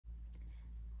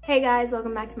Hey guys,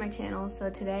 welcome back to my channel. So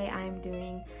today I'm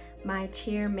doing my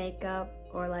cheer makeup,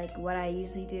 or like what I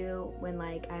usually do when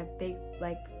like I have big,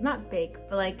 like not big,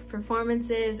 but like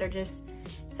performances or just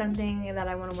something that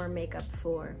I want to wear makeup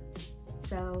for.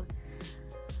 So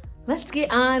let's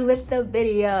get on with the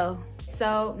video.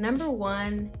 So number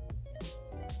one,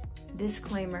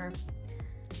 disclaimer.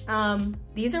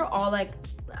 These are all like,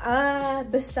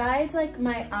 besides like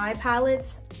my eye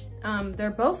palettes, they're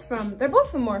both from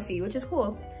Morphe, which is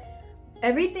cool.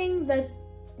 Everything that's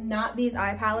not these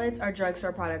eye palettes are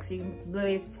drugstore products. You can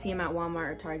literally see them at Walmart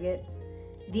or Target.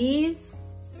 This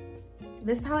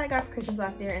palette I got for Christmas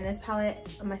last year, and this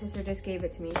palette my sister just gave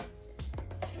it to me.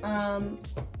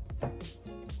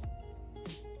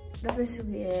 That's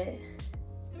basically it.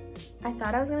 I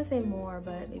thought I was gonna say more,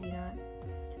 but maybe not.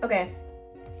 Okay,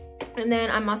 and then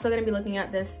I'm also gonna be looking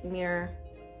at this mirror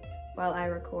while I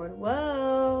record.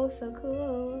 Whoa, so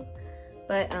cool.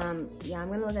 But yeah, I'm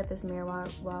gonna look at this mirror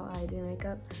while I do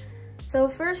makeup. So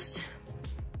first,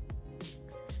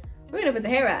 we're gonna put the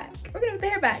hair back. We're gonna put the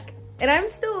hair back. And I'm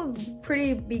still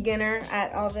pretty beginner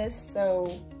at all this,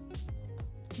 so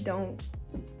don't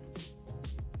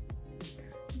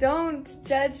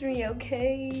judge me,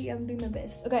 okay? I'm doing my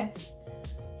best. Okay,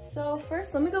 so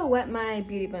first let me go wet my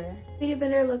beauty blender. Beauty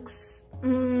blender looks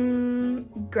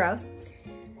gross.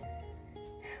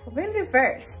 What we're gonna do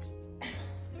first,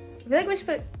 I feel like we should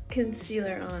put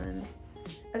concealer on.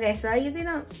 Okay, so I usually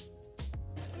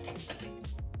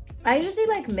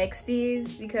like mix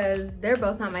these because they're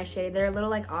both not my shade. They're a little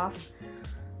like off.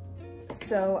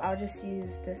 So I'll just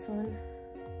use this one.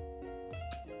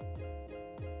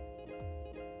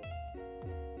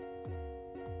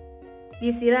 Do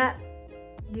you see that?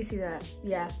 Do you see that?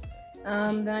 Yeah.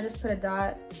 Then I just put a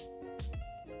dot.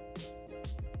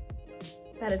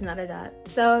 That is not a dot.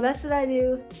 So that's what I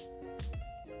do.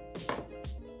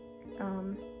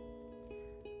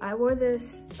 I wore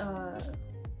this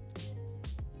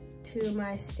to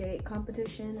my state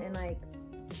competition and like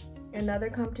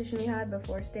another competition we had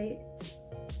before state,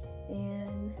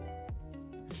 and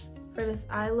for this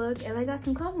eye look, and I got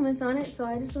some compliments on it, so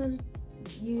I just wanted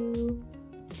to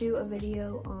do a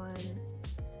video on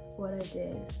what I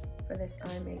did for this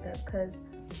eye makeup, because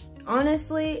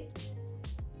honestly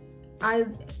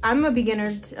I'm a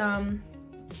beginner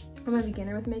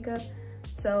with makeup,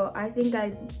 so I think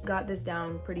I got this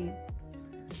down pretty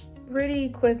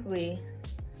quickly.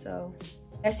 So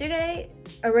yesterday,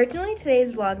 originally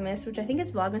today's Vlogmas, which I think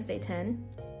is Vlogmas day 10.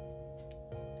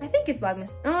 I think it's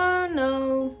Vlogmas, oh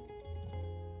no.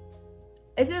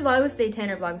 It's either Vlogmas day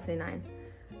 10 or Vlogmas day 9.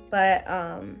 But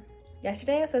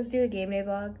yesterday I was supposed to do a game day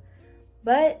vlog,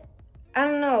 but I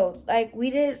don't know, like we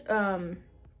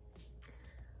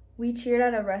cheered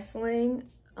at a wrestling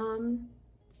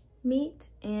meet,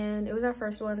 and it was our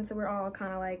first one, so we're all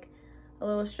kind of like a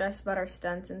little stressed about our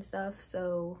stunts and stuff,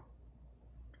 so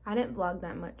I didn't vlog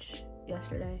that much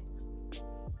yesterday.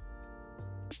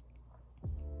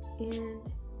 And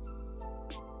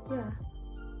yeah,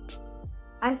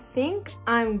 I think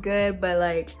I'm good, but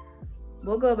like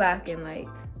we'll go back and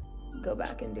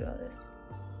do all this.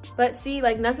 But see,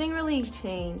 like nothing really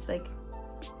changed, like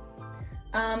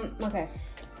okay,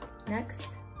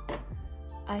 next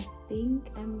I think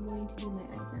I'm going to do my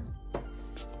eyes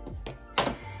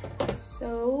now.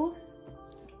 So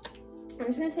I'm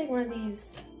just gonna take one of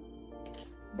these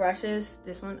brushes,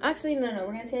 this one. Actually, no,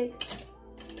 we're gonna take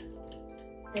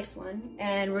this one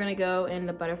and we're gonna go in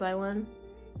the butterfly one.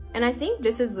 And I think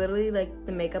this is literally like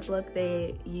the makeup look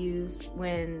they used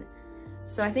when,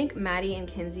 so I think Maddie and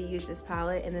Kenzie used this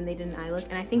palette and then they did an eye look,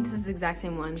 and I think this is the exact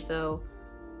same one, so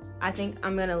I think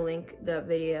I'm gonna link the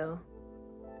video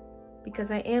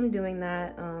because I am doing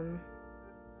that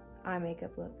eye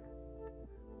makeup look.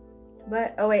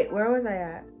 But oh wait, where was I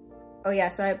at? Oh yeah,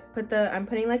 so I'm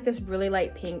putting like this really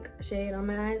light pink shade on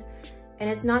my eyes, and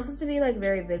it's not supposed to be like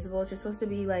very visible. It's just supposed to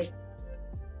be like,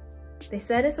 they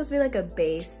said it's supposed to be like a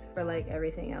base for like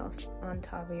everything else on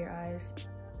top of your eyes.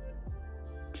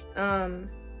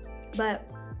 But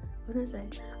what was I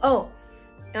gonna say? Oh,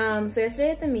 so yesterday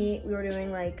at the meet we were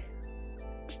doing like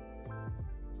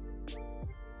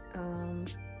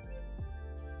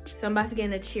so I'm about to get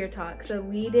into cheer talk. So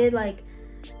we did like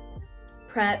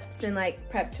preps and like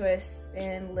prep twists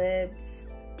and libs,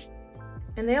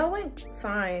 and they all went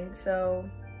fine, so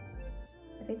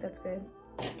I think that's good.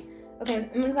 Okay,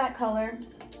 I'm in that color,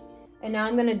 and now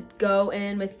I'm gonna go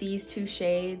in with these two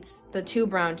shades, the two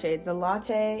brown shades, the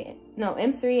latte, no,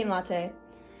 M3 and latte,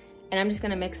 and I'm just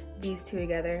gonna mix these two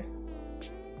together.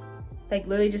 Like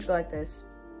literally just go like this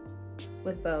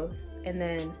with both, and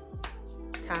then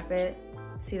tap it,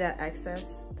 see that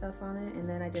excess stuff on it, and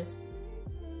then I just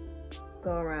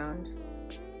go around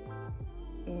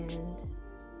and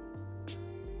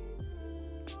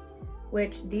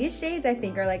which these shades I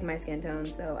think are like my skin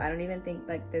tone, so I don't even think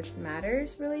like this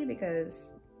matters really,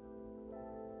 because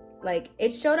like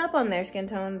it showed up on their skin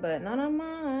tone but not on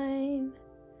mine.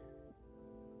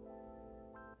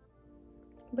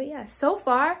 But yeah, so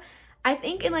far I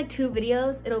think in like 2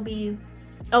 videos it'll be,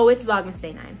 oh, it's Vlogmas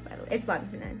day 9, by the way. It's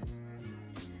Vlogmas day 9.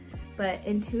 But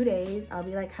in 2 days I'll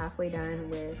be like halfway done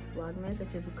with Vlogmas,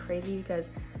 which is crazy because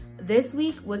this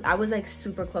week I was like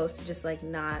super close to just like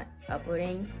not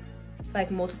uploading like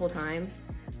multiple times.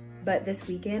 But this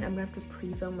weekend I'm gonna have to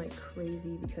pre-film like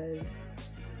crazy because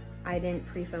I didn't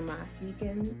pre-film last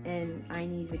weekend and I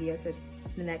need videos for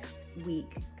the next week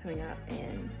coming up,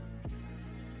 and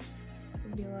it's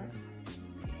gonna be a lot.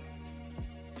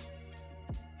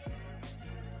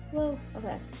 Whoa,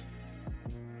 okay.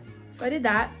 So I did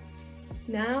that.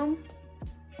 Now,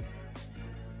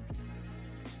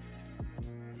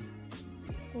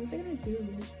 what was I gonna do?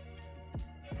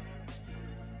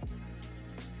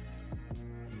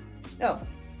 Oh,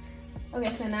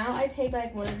 okay, so now I take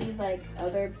like one of these like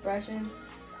other brushes.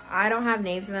 I don't have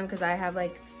names for them because I have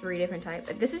like 3 different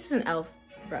types. This is just an e.l.f.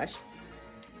 brush.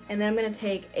 And then I'm gonna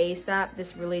take ASAP,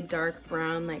 this really dark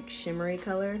brown, like shimmery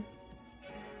color.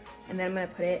 And then I'm gonna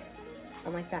put it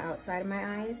on like the outside of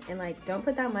my eyes. And like, don't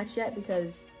put that much yet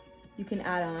because you can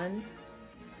add on.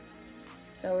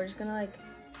 So we're just gonna like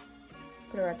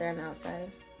put it right there on the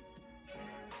outside.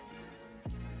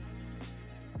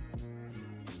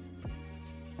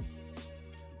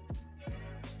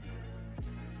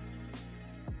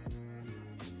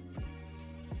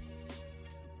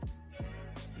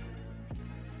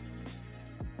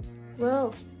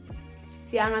 Whoa.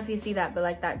 See, I don't know if you see that, but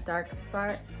like that dark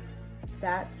part,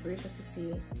 that's where you're supposed to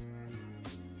see.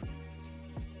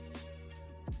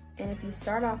 And if you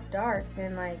start off dark,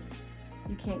 then like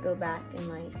you can't go back and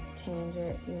like change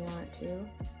it if you want to.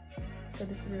 So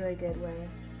this is a really good way.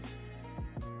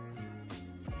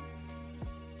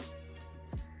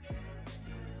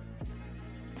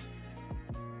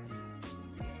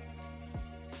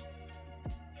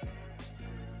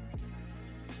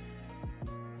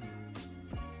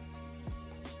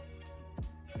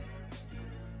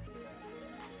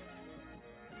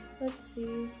 Let's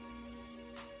see.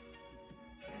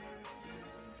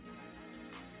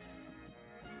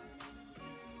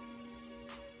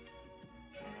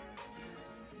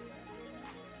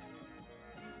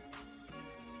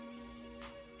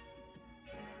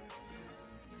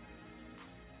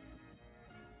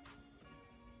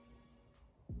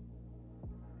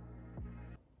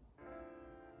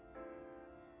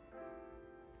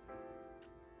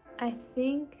 I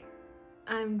think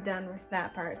I'm done with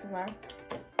that part so far.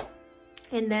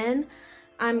 And then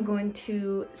I'm going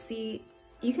to see,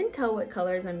 you can tell what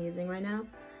colors I'm using right now.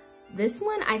 This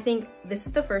one, I think this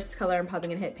is the first color I'm probably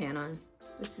gonna hit pan on,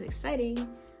 which is exciting.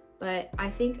 But I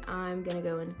think I'm gonna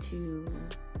go into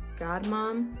God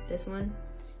Mom, this one.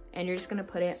 And you're just gonna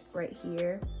put it right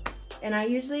here. And I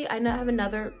have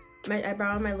another, I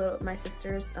borrowed my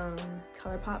sister's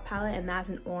ColourPop palette, and that's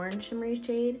an orange shimmery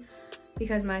shade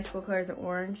because my school colors are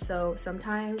orange. So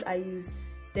sometimes I use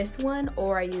this one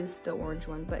or I use the orange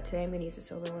one, but today I'm gonna use the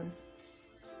silver one.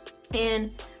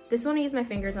 And this one I use my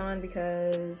fingers on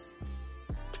because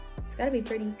it's gotta be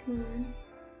pretty, come on.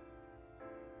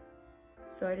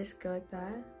 So I just go like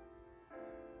that.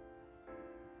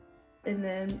 And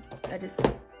then I just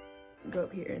go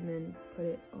up here and then put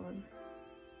it on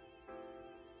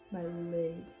my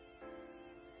lid.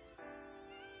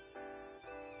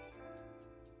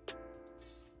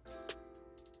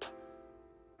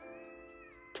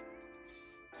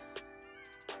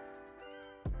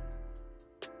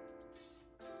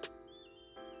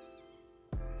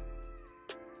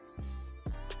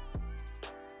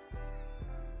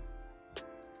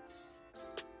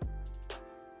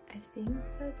 I think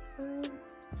that's fine.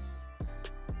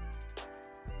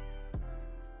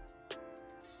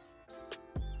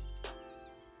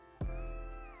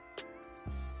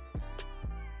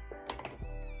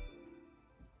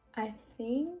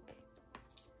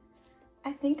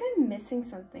 I think I'm missing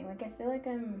something. Like I feel like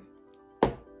I'm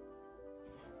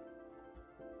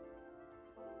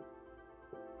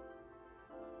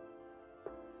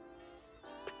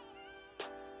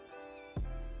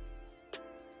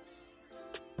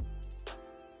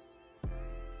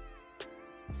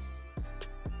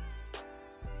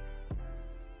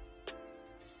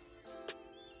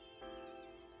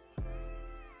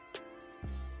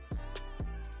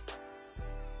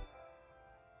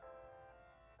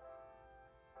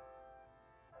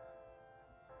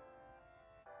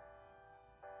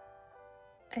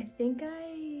I think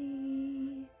I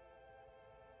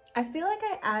I feel like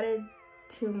I added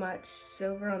too much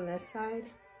silver on this side.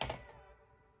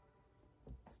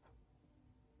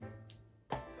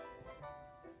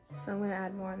 So I'm gonna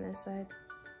add more on this side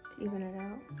to even it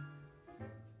out.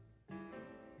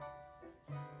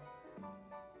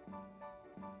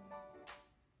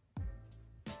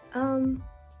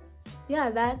 Yeah,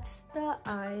 that's the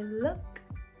eye look.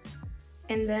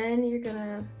 And then you're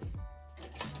gonna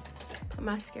put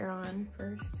mascara on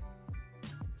first.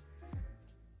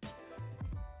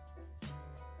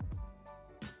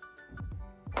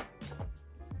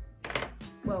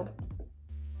 Whoa.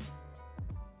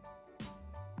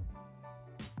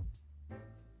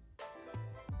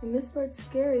 And this part's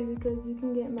scary because you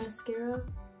can get mascara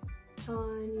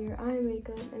on your eye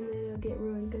makeup and then it'll get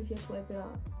ruined because you have to wipe it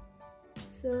off.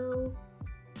 So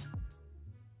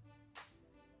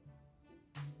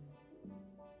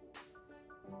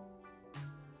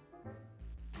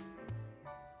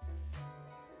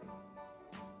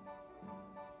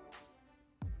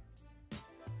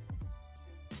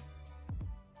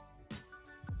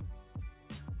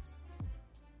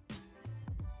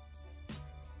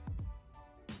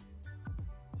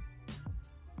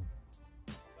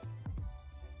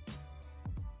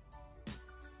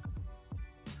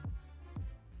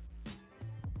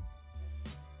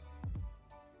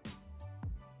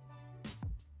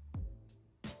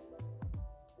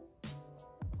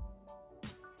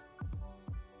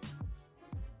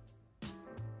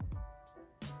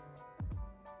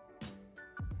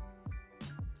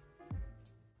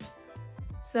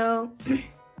I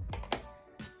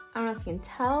don't know if you can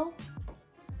tell,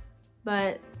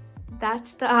 but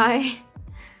that's the eye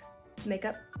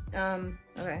makeup.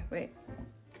 Okay, wait.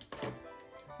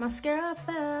 Mascara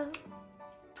fell.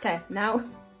 Okay, now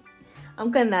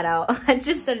I'm cutting that out. I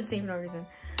just said it for no reason.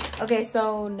 Okay,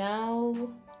 so now,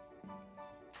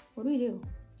 what do we do?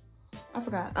 I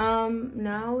forgot.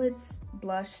 Now it's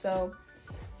blush. So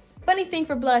funny thing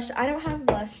for blush, I don't have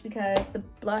blush because the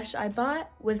blush I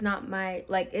bought was not my,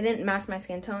 like, it didn't match my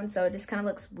skin tone, so it just kind of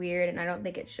looks weird and I don't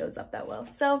think it shows up that well.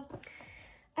 So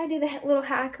I do the little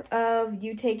hack of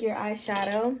you take your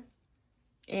eyeshadow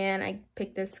and I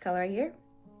pick this color right here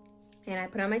and I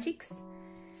put on my cheeks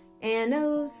and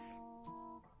nose.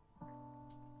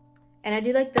 And I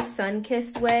do like the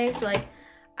sun-kissed way. So like,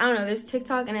 I don't know, there's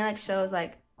TikTok and it like shows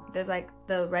like, there's like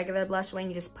the regular blush way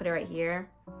and you just put it right here.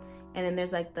 And then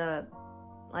there's like the,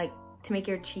 like to make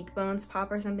your cheekbones pop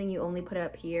or something, you only put it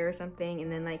up here or something. And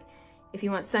then like, if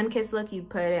you want sun-kissed look, you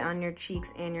put it on your cheeks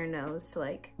and your nose to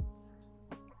like,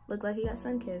 look like you got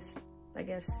sun-kissed, I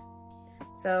guess.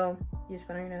 So you just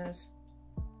put it on your nose.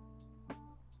 I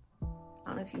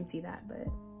don't know if you can see that, but.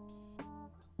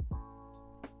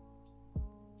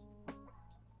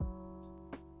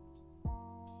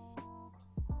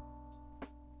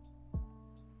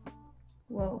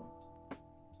 Whoa.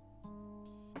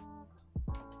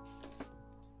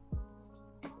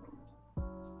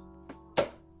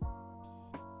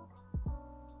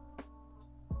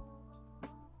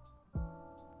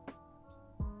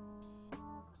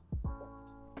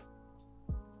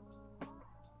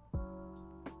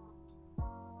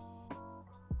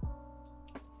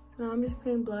 So now I'm just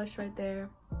putting blush right there.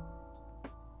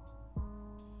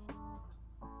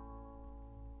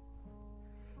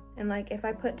 And like if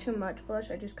I put too much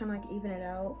blush, I just kind of like even it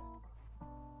out.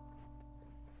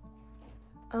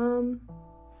 And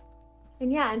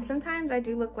yeah, and sometimes I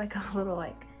do look like a little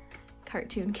like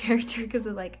cartoon character because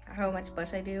of like how much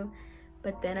blush I do,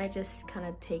 but then I just kind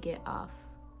of take it off.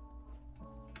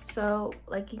 So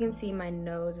like you can see my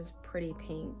nose is pretty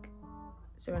pink.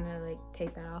 So I'm gonna like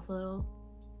take that off a little.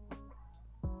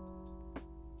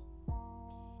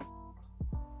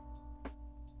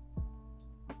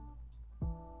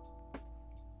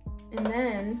 And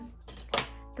then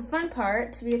the fun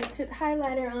part, we have to put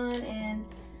highlighter on, and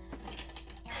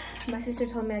my sister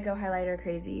told me I go highlighter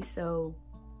crazy, so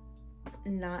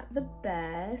not the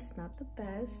best,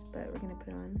 but we're gonna put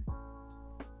it on.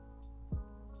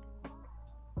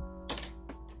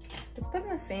 Let's put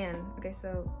in a fan. Okay,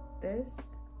 so this.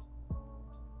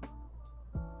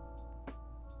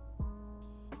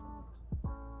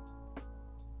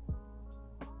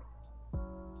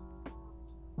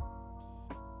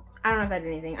 I don't know if I did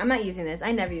anything. I'm not using this.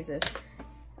 I never use this.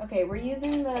 Okay, we're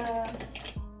using the...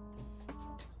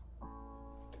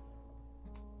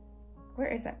 Where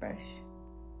is that brush?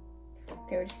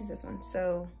 Okay, we'll just use this one.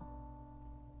 So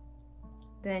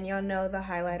then you'll know the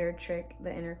highlighter trick,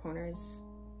 the inner corners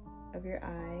of your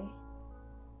eye.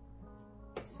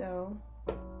 So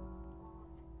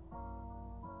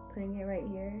putting it right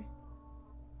here.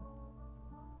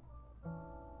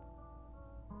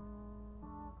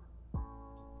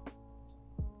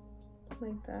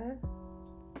 like that.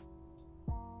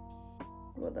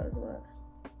 Well, that was what?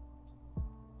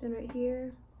 Then right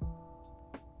here.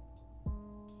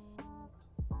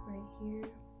 Right here.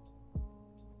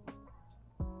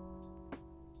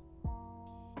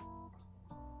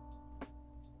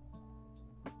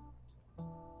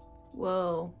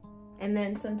 Whoa. And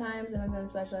then sometimes if I'm feeling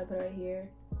special, I put it right here.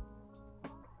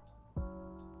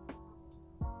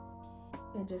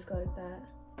 And just go like that.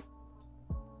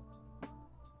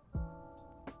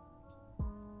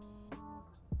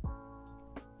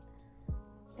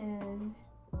 And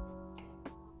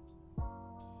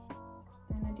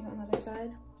then I do on the other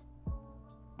side.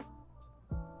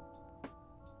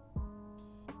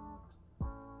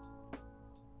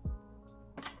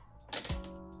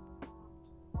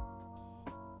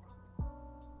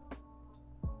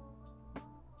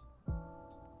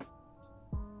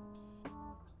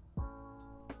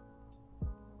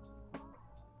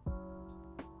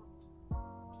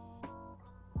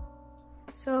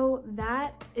 So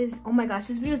that is, oh my gosh,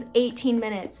 this video is 18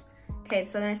 minutes. Okay,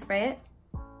 so then I spray it.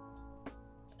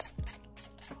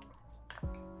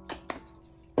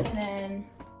 And then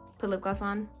put lip gloss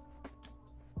on.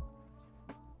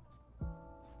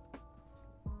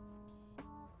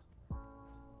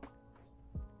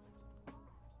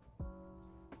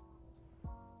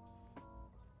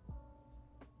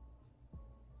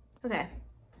 Okay,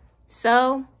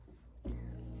 so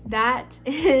that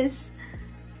is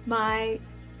my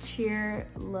cheer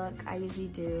look I usually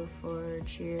do for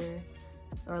cheer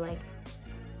or like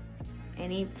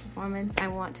any performance I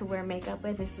want to wear makeup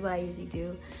with. This is what I usually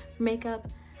do for makeup.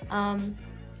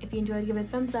 If you enjoyed, give it a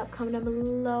thumbs up, comment down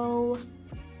below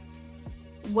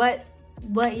what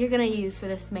you're gonna use for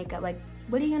this makeup. Like,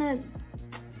 what are you gonna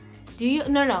do?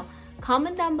 No,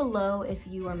 comment down below if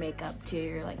you wear makeup to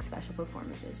your like special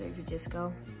performances, or if you just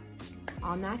go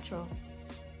all natural.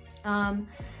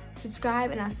 Subscribe,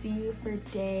 and I'll see you for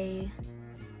day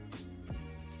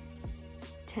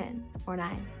 10 or 9.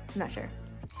 I'm not sure.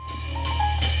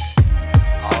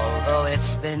 Although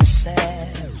it's been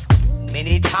said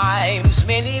many times,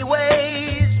 many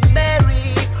ways,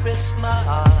 Merry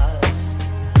Christmas.